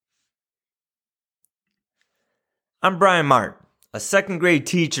I'm Brian Martin, a second grade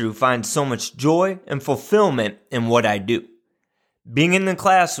teacher who finds so much joy and fulfillment in what I do. Being in the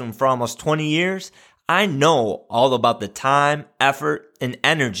classroom for almost 20 years, I know all about the time, effort, and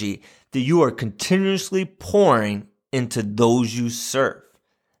energy that you are continuously pouring into those you serve.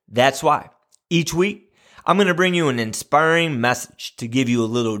 That's why each week I'm going to bring you an inspiring message to give you a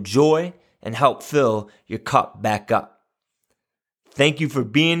little joy and help fill your cup back up. Thank you for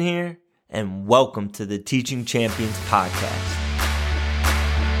being here, and welcome to the Teaching Champions Podcast.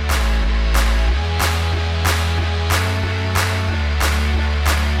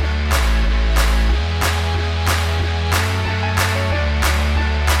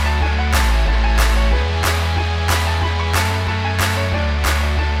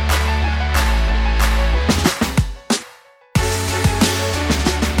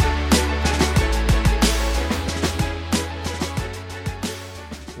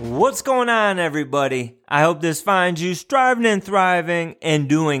 What's going on, everybody? I hope this finds you striving and thriving and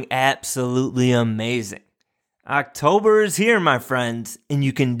doing absolutely amazing. October is here, my friends, and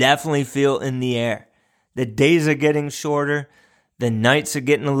you can definitely feel in the air. The days are getting shorter, the nights are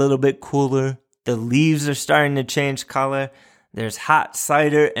getting a little bit cooler, the leaves are starting to change color, there's hot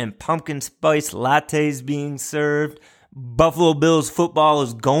cider and pumpkin spice lattes being served, Buffalo Bills football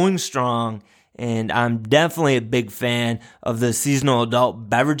is going strong, and I'm definitely a big fan of the seasonal adult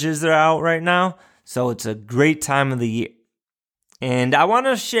beverages that are out right now. So it's a great time of the year. And I want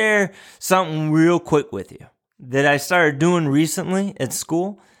to share something real quick with you that I started doing recently at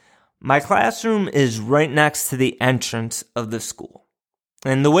school. My classroom is right next to the entrance of the school.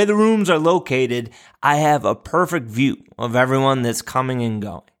 And the way the rooms are located, I have a perfect view of everyone that's coming and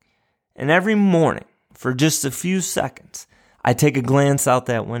going. And every morning, for just a few seconds, I take a glance out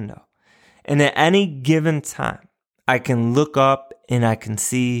that window. And at any given time, I can look up and I can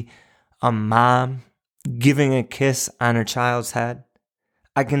see a mom giving a kiss on her child's head.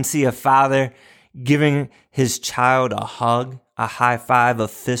 I can see a father giving his child a hug, a high five, a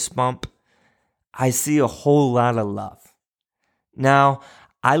fist bump. I see a whole lot of love. Now,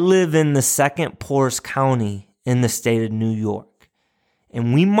 I live in the second poorest county in the state of New York,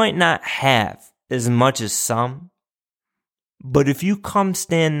 and we might not have as much as some. But if you come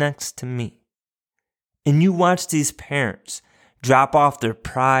stand next to me and you watch these parents drop off their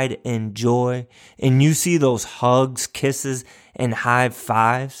pride and joy and you see those hugs, kisses, and high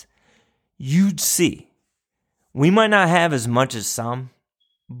fives, you'd see we might not have as much as some,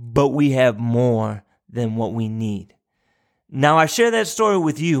 but we have more than what we need. Now, I share that story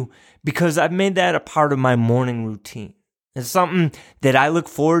with you because I've made that a part of my morning routine. It's something that I look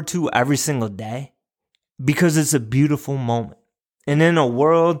forward to every single day, because it's a beautiful moment. And in a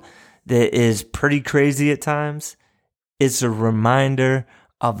world that is pretty crazy at times, it's a reminder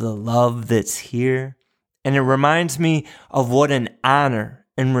of the love that's here. And it reminds me of what an honor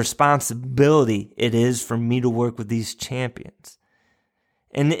and responsibility it is for me to work with these champions.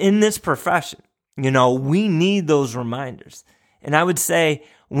 And in this profession, we need those reminders. And I would say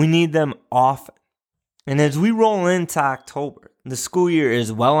we need them often. And as we roll into October, the school year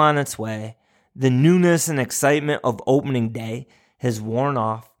is well on its way. The newness and excitement of opening day has worn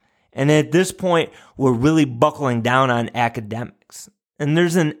off. And at this point, we're really buckling down on academics. And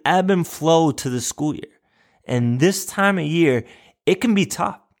there's an ebb and flow to the school year. And this time of year, it can be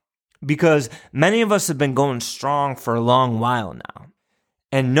tough because many of us have been going strong for a long while now.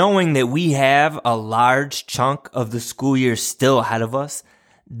 And knowing that we have a large chunk of the school year still ahead of us,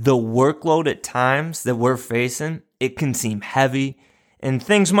 the workload at times that we're facing, it can seem heavy. And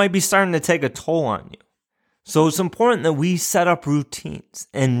things might be starting to take a toll on you. So it's important that we set up routines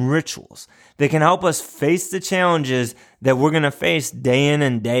and rituals that can help us face the challenges that we're going to face day in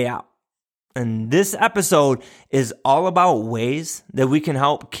and day out. And this episode is all about ways that we can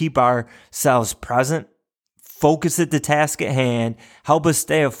help keep ourselves present, focus at the task at hand, help us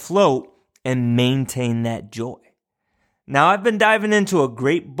stay afloat, and maintain that joy. Now, I've been diving into a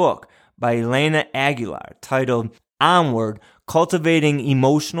great book by Elena Aguilar titled Onward: Cultivating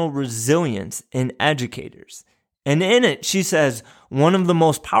Emotional Resilience in Educators. And in it, she says, one of the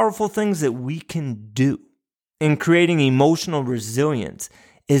most powerful things that we can do in creating emotional resilience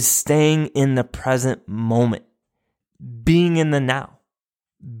is staying in the present moment, being in the now,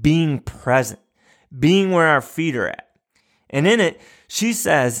 being present, being where our feet are at. And in it, she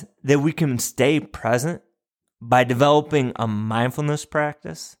says that we can stay present by developing a mindfulness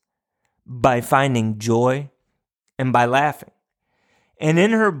practice, by finding joy, and by laughing. And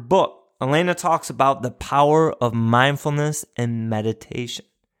in her book, Elena talks about the power of mindfulness and meditation.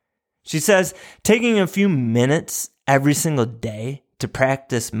 She says taking a few minutes every single day to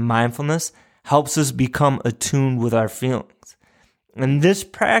practice mindfulness helps us become attuned with our feelings. And this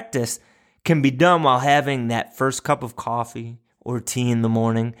practice can be done while having that first cup of coffee or tea in the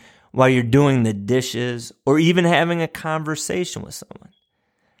morning, while you're doing the dishes, or even having a conversation with someone.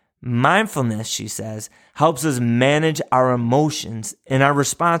 Mindfulness, she says, helps us manage our emotions and our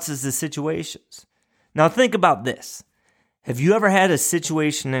responses to situations. Now think about this. Have you ever had a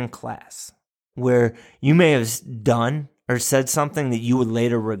situation in class where you may have done or said something that you would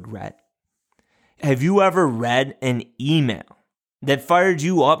later regret? Have you ever read an email that fired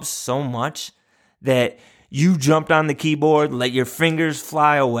you up so much that you jumped on the keyboard, let your fingers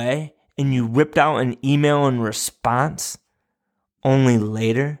fly away, and you ripped out an email in response, only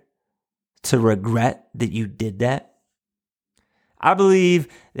later to regret that you did that? I believe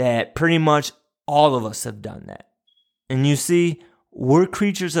that pretty much all of us have done that. And you see, we're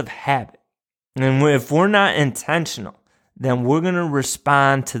creatures of habit. And if we're not intentional, then we're going to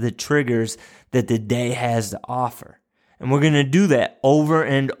respond to the triggers that the day has to offer. And we're going to do that over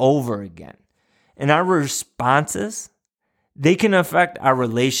and over again. And our responses, they can affect our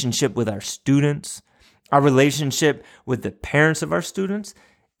relationship with our students, our relationship with the parents of our students,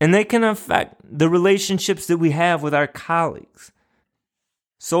 and they can affect the relationships that we have with our colleagues.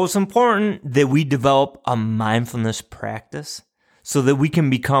 So it's important that we develop a mindfulness practice so that we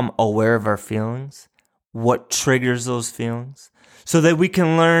can become aware of our feelings, what triggers those feelings, so that we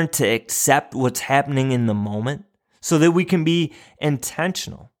can learn to accept what's happening in the moment, so that we can be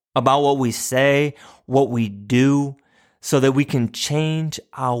intentional about what we say, what we do, so that we can change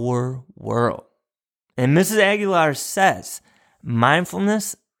our world. And Mrs. Aguilar says,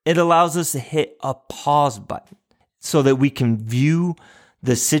 mindfulness, it allows us to hit a pause button so that we can view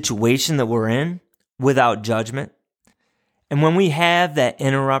the situation that we're in without judgment. And when we have that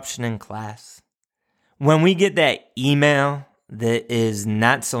interruption in class, when we get that email that is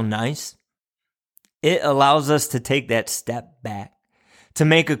not so nice, it allows us to take that step back, to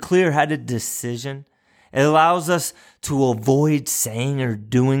make a clear-headed decision. It allows us to avoid saying or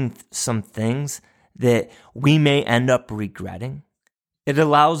doing some things that we may end up regretting. It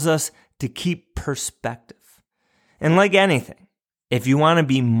allows us to keep perspective. And like anything, if you want to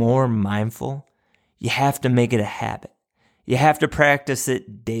be more mindful, you have to make it a habit. You have to practice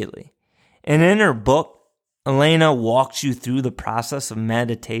it daily. And in her book, Elena walks you through the process of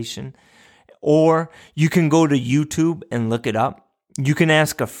meditation, or you can go to YouTube and look it up. You can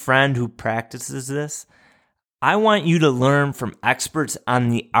ask a friend who practices this. I want you to learn from experts on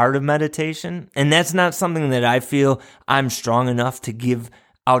the art of meditation, and that's not something that I feel I'm strong enough to give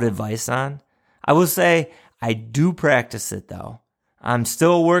out advice on. I will say I do practice it though. I'm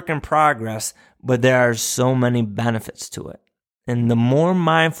still a work in progress, but there are so many benefits to it. And the more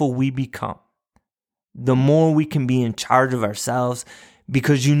mindful we become, the more we can be in charge of ourselves,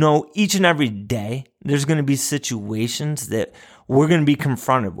 because each and every day there's going to be situations that we're going to be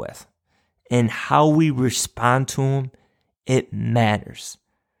confronted with. And how we respond to them, it matters.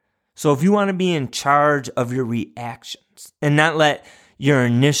 So if you want to be in charge of your reactions and not let your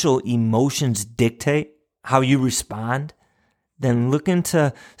initial emotions dictate how you respond, then look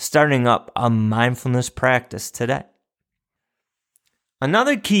into starting up a mindfulness practice today.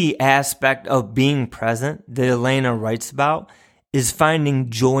 Another key aspect of being present that Elena writes about is finding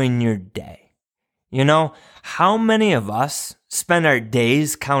joy in your day. How many of us spend our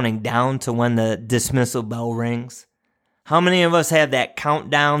days counting down to when the dismissal bell rings? How many of us have that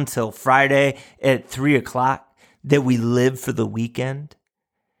countdown till Friday at 3:00 that we live for the weekend?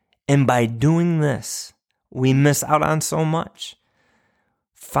 And by doing this, we miss out on so much.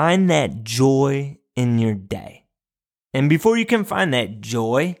 Find that joy in your day. And before you can find that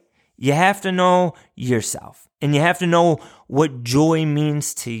joy, you have to know yourself. And you have to know what joy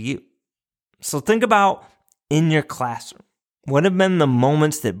means to you. So think about in your classroom. What have been the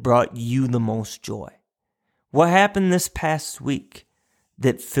moments that brought you the most joy? What happened this past week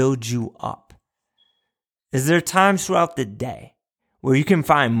that filled you up? Is there times throughout the day where you can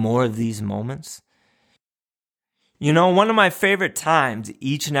find more of these moments? One of my favorite times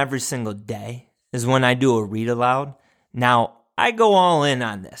each and every single day is when I do a read aloud. Now, I go all in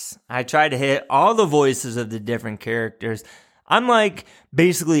on this. I try to hit all the voices of the different characters. I'm like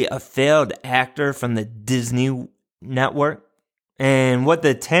basically a failed actor from the Disney network. And what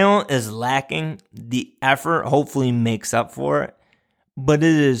the talent is lacking, the effort hopefully makes up for it. But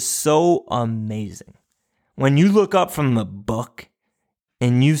it is so amazing. When you look up from the book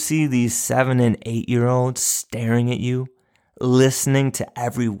and you see these 7 and 8-year-olds staring at you, listening to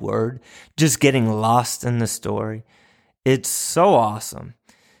every word, just getting lost in the story, it's so awesome.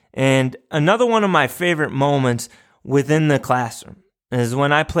 And another one of my favorite moments within the classroom is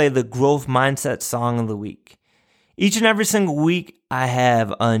when I play the Growth Mindset Song of the Week. Each and every single week, I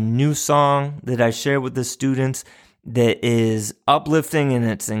have a new song that I share with the students that is uplifting and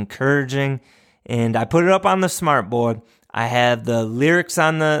it's encouraging. And I put it up on the smart board. I have the lyrics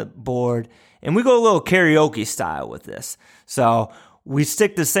on the board, and we go a little karaoke style with this. So we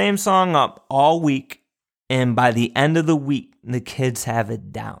stick the same song up all week, and by the end of the week, the kids have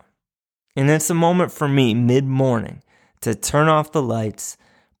it down. And it's a moment for me mid-morning to turn off the lights,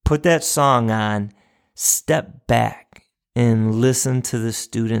 put that song on, step back, and listen to the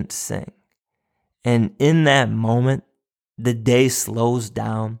students sing. And in that moment, the day slows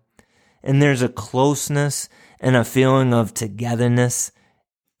down, and there's a closeness and a feeling of togetherness.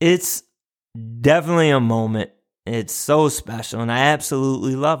 It's definitely a moment. It's so special, and I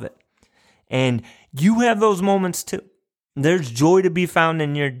absolutely love it. And you have those moments too. There's joy to be found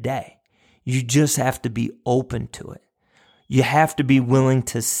in your day. You just have to be open to it. You have to be willing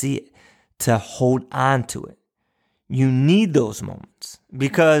to see it, to hold on to it. You need those moments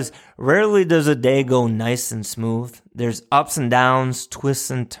because rarely does a day go nice and smooth. There's ups and downs, twists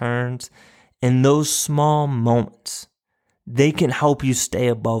and turns, and those small moments, they can help you stay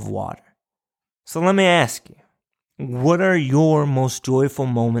above water. So let me ask you, what are your most joyful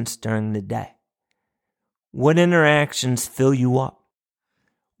moments during the day? What interactions fill you up?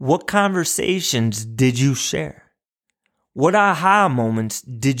 What conversations did you share? What aha moments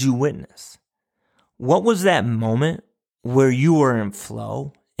did you witness? What was that moment where you were in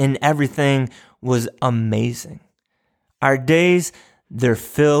flow and everything was amazing? Our days, they're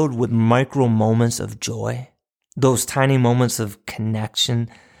filled with micro moments of joy, those tiny moments of connection,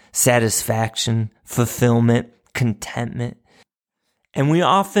 satisfaction, fulfillment, contentment. And we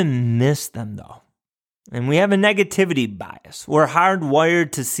often miss them though. And we have a negativity bias. We're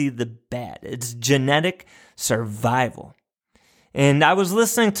hardwired to see the bad. It's genetic survival. And I was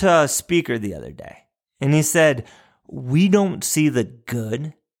listening to a speaker the other day, and he said, we don't see the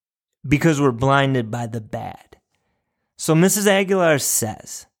good because we're blinded by the bad. So Mrs. Aguilar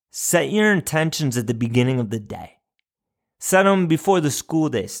says, set your intentions at the beginning of the day. Set them before the school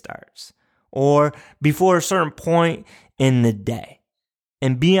day starts or before a certain point in the day.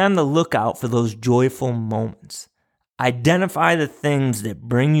 And be on the lookout for those joyful moments. Identify the things that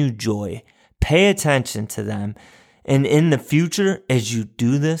bring you joy. Pay attention to them. And in the future, as you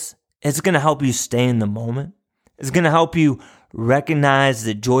do this, it's going to help you stay in the moment. It's going to help you recognize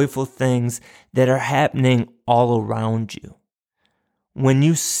the joyful things that are happening all around you. When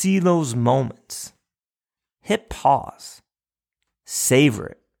you see those moments, hit pause. Savor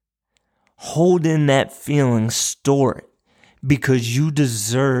it. Hold in that feeling. Store it. Because you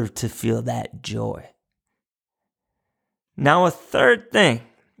deserve to feel that joy. Now, a third thing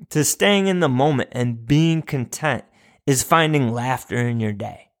to staying in the moment and being content is finding laughter in your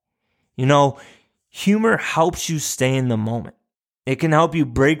day. You know, humor helps you stay in the moment. It can help you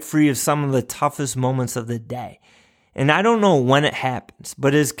break free of some of the toughest moments of the day. And I don't know when it happens,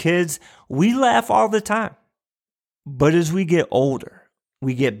 but as kids, we laugh all the time. But as we get older,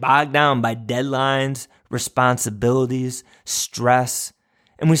 we get bogged down by deadlines, responsibilities, stress,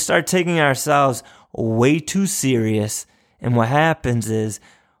 and we start taking ourselves way too serious. And what happens is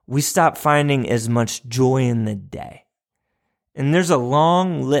we stop finding as much joy in the day. And there's a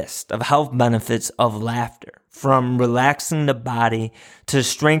long list of health benefits of laughter, from relaxing the body to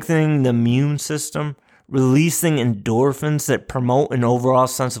strengthening the immune system, releasing endorphins that promote an overall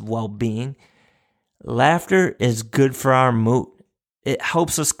sense of well-being. Laughter is good for our mood. It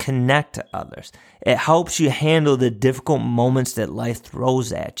helps us connect to others. It helps you handle the difficult moments that life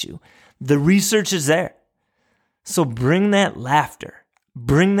throws at you. The research is there. So bring that laughter,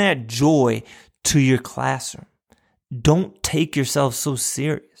 bring that joy to your classroom. Don't take yourself so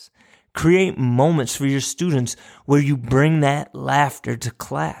serious. Create moments for your students where you bring that laughter to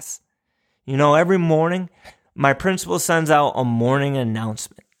class. You know, every morning, my principal sends out a morning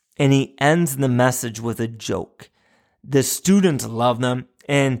announcement, and he ends the message with a joke. The students love them,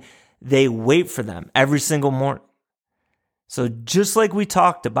 and they wait for them every single morning. So just like we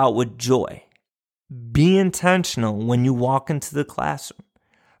talked about with joy, be intentional when you walk into the classroom.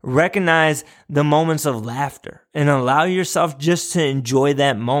 Recognize the moments of laughter and allow yourself just to enjoy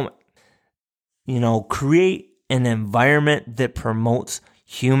that moment. You know, create an environment that promotes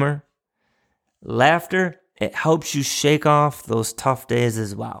humor. Laughter, it helps you shake off those tough days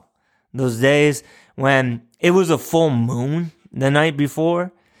as well. Those days when it was a full moon the night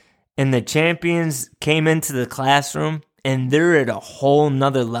before and the champions came into the classroom and they're at a whole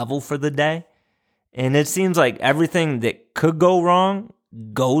nother level for the day. And it seems like everything that could go wrong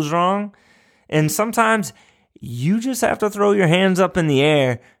goes wrong. And sometimes You just have to throw your hands up in the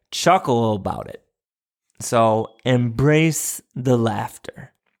air, chuckle about it. So embrace the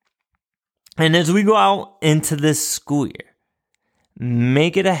laughter. And as we go out into this school year,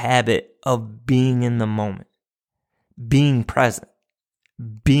 make it a habit of being in the moment, being present,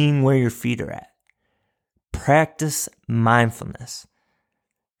 being where your feet are at. Practice mindfulness.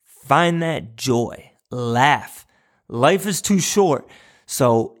 Find that joy. Laugh. Life is too short,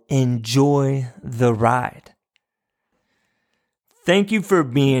 so enjoy the ride. Thank you for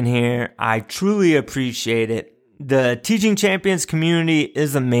being here. I truly appreciate it. The Teaching Champions community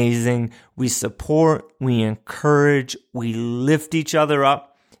is amazing. We support, we encourage, we lift each other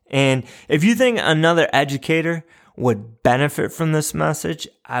up. And if you think another educator would benefit from this message,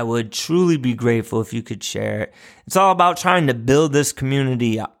 I would truly be grateful if you could share it. It's all about trying to build this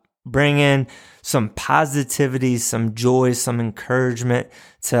community up, bring in some positivity, some joy, some encouragement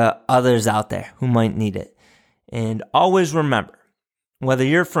to others out there who might need it. And always remember, whether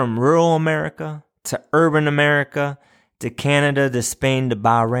you're from rural America to urban America to Canada to Spain to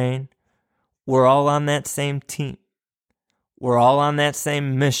Bahrain, we're all on that same team. We're all on that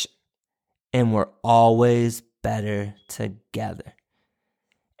same mission. And we're always better together.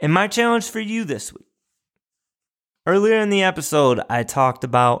 And my challenge for you this week. Earlier in the episode, I talked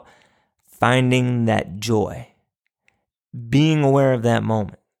about finding that joy, being aware of that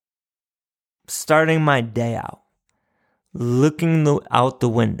moment, starting my day out, looking out the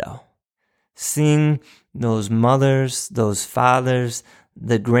window, seeing those mothers, those fathers,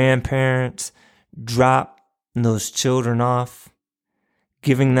 the grandparents drop those children off,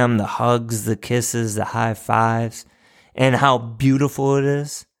 giving them the hugs, the kisses, the high fives, and how beautiful it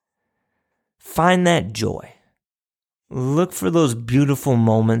is. Find that joy. Look for those beautiful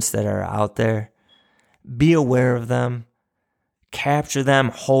moments that are out there. Be aware of them. Capture them.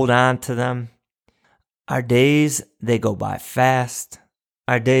 Hold on to them. Our days, they go by fast.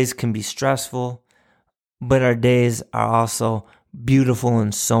 Our days can be stressful, but our days are also beautiful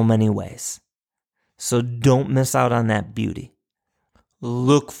in so many ways. So don't miss out on that beauty.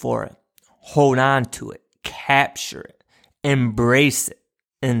 Look for it. Hold on to it. Capture it. Embrace it.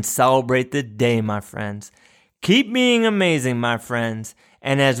 And celebrate the day, my friends. Keep being amazing, my friends.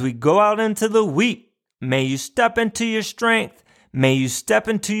 And as we go out into the week, may you step into your strength. May you step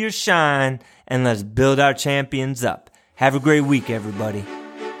into your shine. And let's build our champions up. Have a great week, everybody.